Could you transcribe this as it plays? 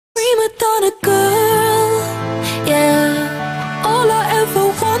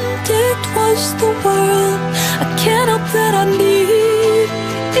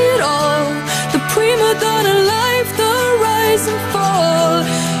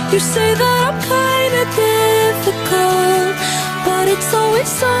You say that I'm kinda difficult, but it's always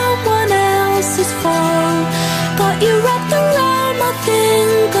someone else's fault. Got you wrapped around my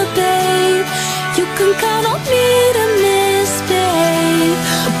finger, babe. You can count on me to